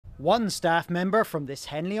One staff member from this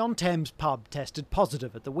Henley-on-Thames pub tested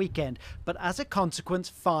positive at the weekend, but as a consequence,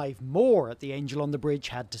 5 more at the Angel on the Bridge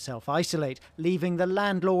had to self-isolate, leaving the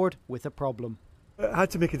landlord with a problem. I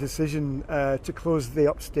had to make a decision to close the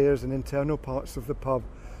upstairs and internal parts of the pub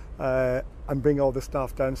and bring all the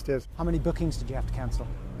staff downstairs. How many bookings did you have to cancel?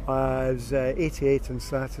 It was 88 on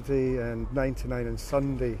Saturday and 99 on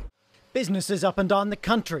Sunday. Businesses up and down the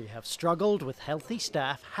country have struggled with healthy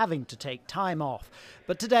staff having to take time off.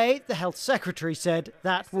 But today, the Health Secretary said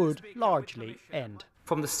that would largely end.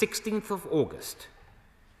 From the 16th of August,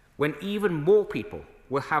 when even more people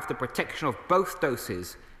will have the protection of both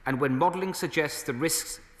doses and when modelling suggests the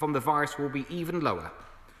risks from the virus will be even lower,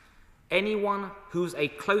 anyone who's a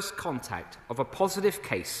close contact of a positive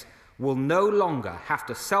case will no longer have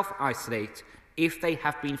to self-isolate if they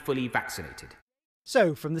have been fully vaccinated.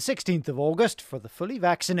 So, from the 16th of August, for the fully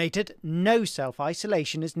vaccinated, no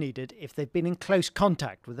self-isolation is needed if they've been in close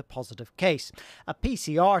contact with a positive case. A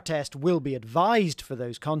PCR test will be advised for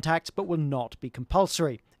those contacts, but will not be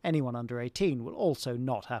compulsory. Anyone under 18 will also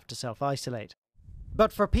not have to self-isolate.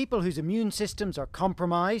 But for people whose immune systems are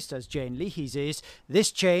compromised, as Jane Leahy's is,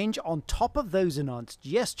 this change, on top of those announced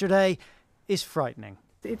yesterday, is frightening.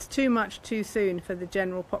 It's too much too soon for the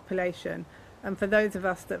general population. And for those of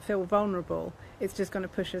us that feel vulnerable, it's just going to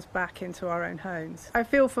push us back into our own homes. I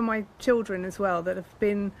feel for my children as well that have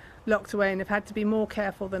been locked away and have had to be more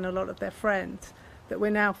careful than a lot of their friends, that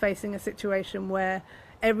we're now facing a situation where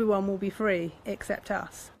everyone will be free except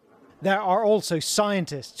us. There are also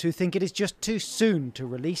scientists who think it is just too soon to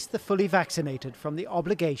release the fully vaccinated from the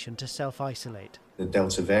obligation to self-isolate. The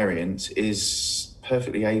Delta variant is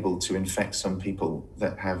perfectly able to infect some people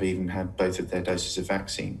that have even had both of their doses of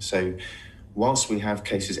vaccine. So whilst we have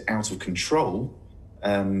cases out of control,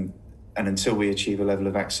 and until we achieve a level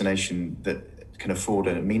of vaccination that can afford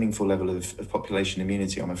a meaningful level of population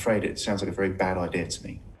immunity, I'm afraid it sounds like a very bad idea to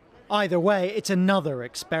me. Either way, it's another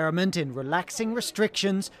experiment in relaxing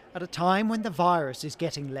restrictions at a time when the virus is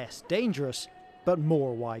getting less dangerous, but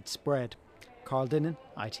more widespread. Carl Dinnan,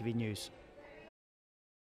 ITV News.